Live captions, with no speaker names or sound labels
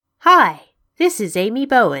Hi, this is Amy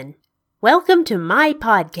Bowen. Welcome to my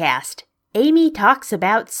podcast, Amy Talks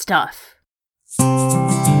About Stuff.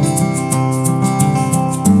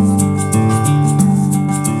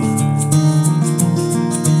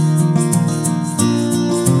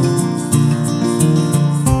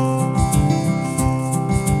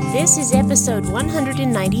 This is episode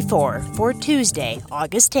 194 for Tuesday,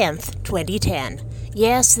 August 10th, 2010.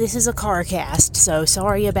 Yes, this is a car cast, so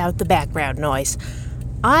sorry about the background noise.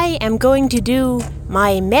 I am going to do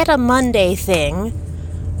my Meta Monday thing,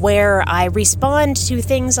 where I respond to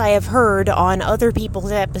things I have heard on other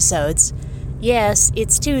people's episodes. Yes,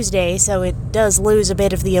 it's Tuesday, so it does lose a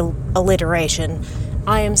bit of the alliteration.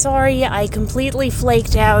 I am sorry I completely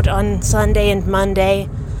flaked out on Sunday and Monday.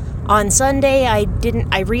 On Sunday,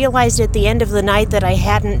 I realized at the end of the night that I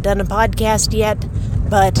hadn't done a podcast yet,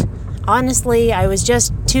 but honestly, I was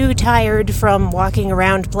just too tired from walking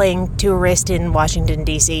around playing tourist in Washington,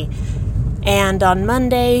 D.C. And on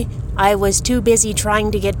Monday, I was too busy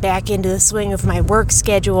trying to get back into the swing of my work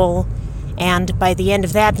schedule, and by the end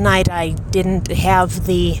of that night, I didn't have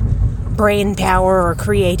the brain power or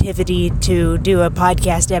creativity to do a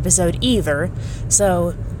podcast episode either,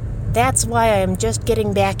 so that's why I'm just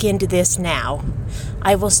getting back into this now.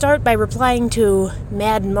 I will start by replying to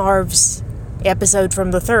Mad Marv's episode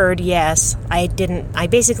from the 3rd. Yes, I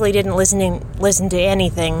basically didn't listen to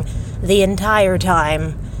anything the entire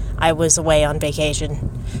time I was away on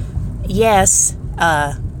vacation. Yes,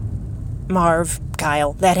 Marv,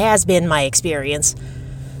 Kyle, that has been my experience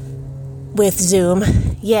with Zoom.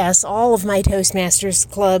 Yes, all of my Toastmasters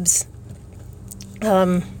clubs,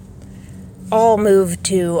 all moved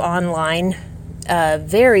to online,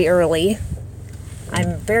 very early.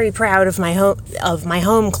 I'm very proud of my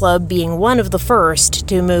home club being one of the first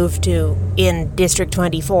to move in District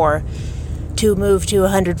 24, to move to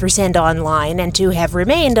 100% online, and to have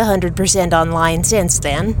remained 100% online since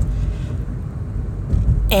then.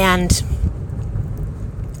 And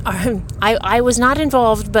I was not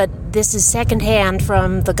involved, but this is secondhand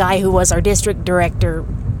from the guy who was our district director,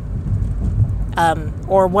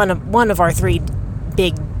 or one of our 3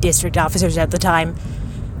 big district officers at the time.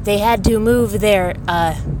 They had to move their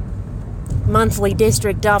monthly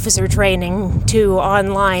district officer training to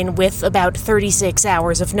online with about 36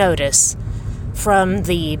 hours of notice from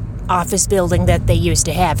the office building that they used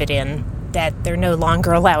to have it in, that they're no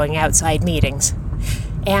longer allowing outside meetings.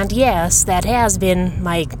 And yes, that has been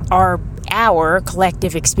our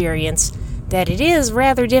collective experience, that it is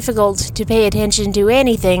rather difficult to pay attention to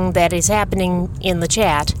anything that is happening in the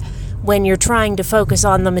chat when you're trying to focus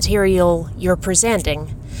on the material you're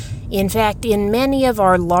presenting. In fact, in many of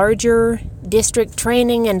our larger district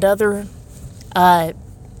training and other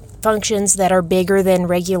functions that are bigger than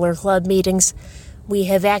regular club meetings, we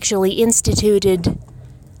have actually instituted,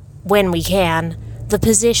 when we can, the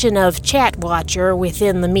position of chat watcher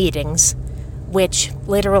within the meetings, which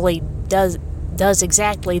literally does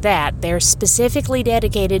exactly that. They're specifically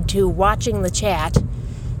dedicated to watching the chat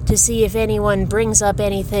to see if anyone brings up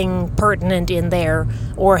anything pertinent in there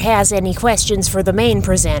or has any questions for the main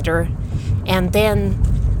presenter, and then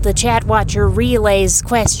the chat watcher relays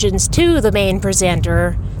questions to the main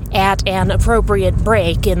presenter at an appropriate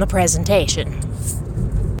break in the presentation.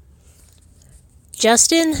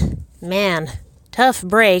 Justin, man, tough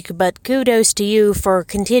break, but kudos to you for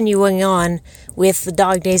continuing on with the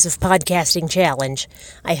Dog Days of Podcasting Challenge.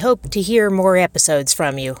 I hope to hear more episodes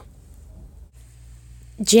from you.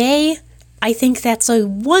 Jay, I think that's a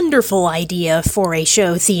wonderful idea for a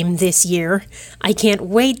show theme this year. I can't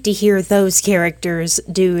wait to hear those characters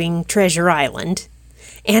doing Treasure Island.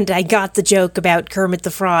 And I got the joke about Kermit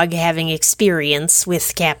the Frog having experience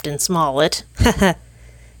with Captain Smollett. Haha,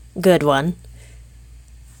 good one.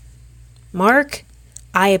 Mark,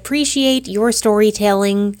 I appreciate your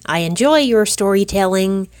storytelling. I enjoy your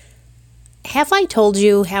storytelling. Have I told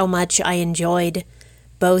you how much I enjoyed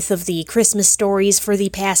both of the Christmas stories for the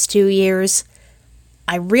past 2 years?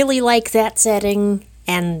 I really like that setting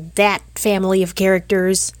and that family of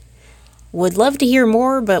characters. Would love to hear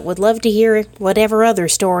more, but would love to hear whatever other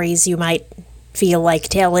stories you might feel like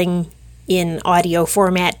telling in audio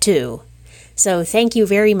format too. So thank you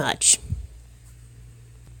very much.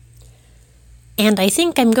 And I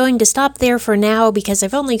think I'm going to stop there for now because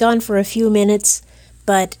I've only gone for a few minutes,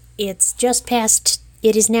 but it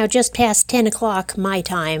is now just past 10 o'clock my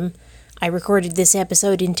time. I recorded this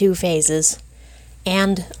episode in 2 phases.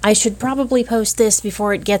 And I should probably post this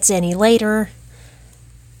before it gets any later.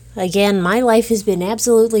 Again, my life has been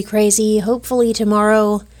absolutely crazy. Hopefully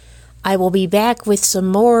tomorrow I will be back with some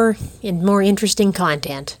more and more interesting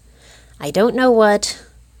content. I don't know what,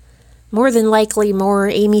 More than likely more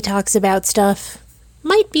Amy Talks About stuff.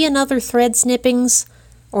 Might be another thread snippings,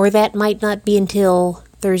 or that might not be until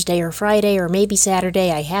Thursday or Friday, or maybe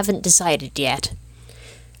Saturday. I haven't decided yet.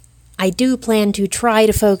 I do plan to try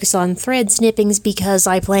to focus on thread snippings because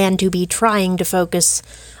I plan to be trying to focus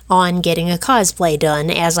on getting a cosplay done,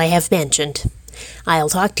 as I have mentioned. I'll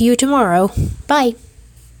talk to you tomorrow. Bye.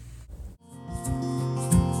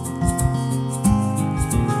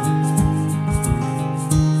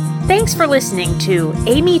 Thanks for listening to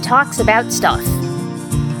Amy Talks About Stuff.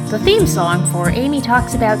 The theme song for Amy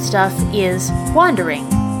Talks About Stuff is Wandering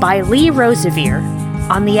by Lee Rosevere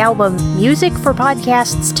on the album Music for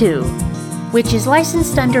Podcasts 2, which is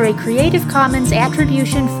licensed under a Creative Commons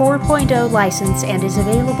Attribution 4.0 license and is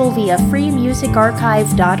available via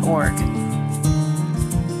freemusicarchive.org.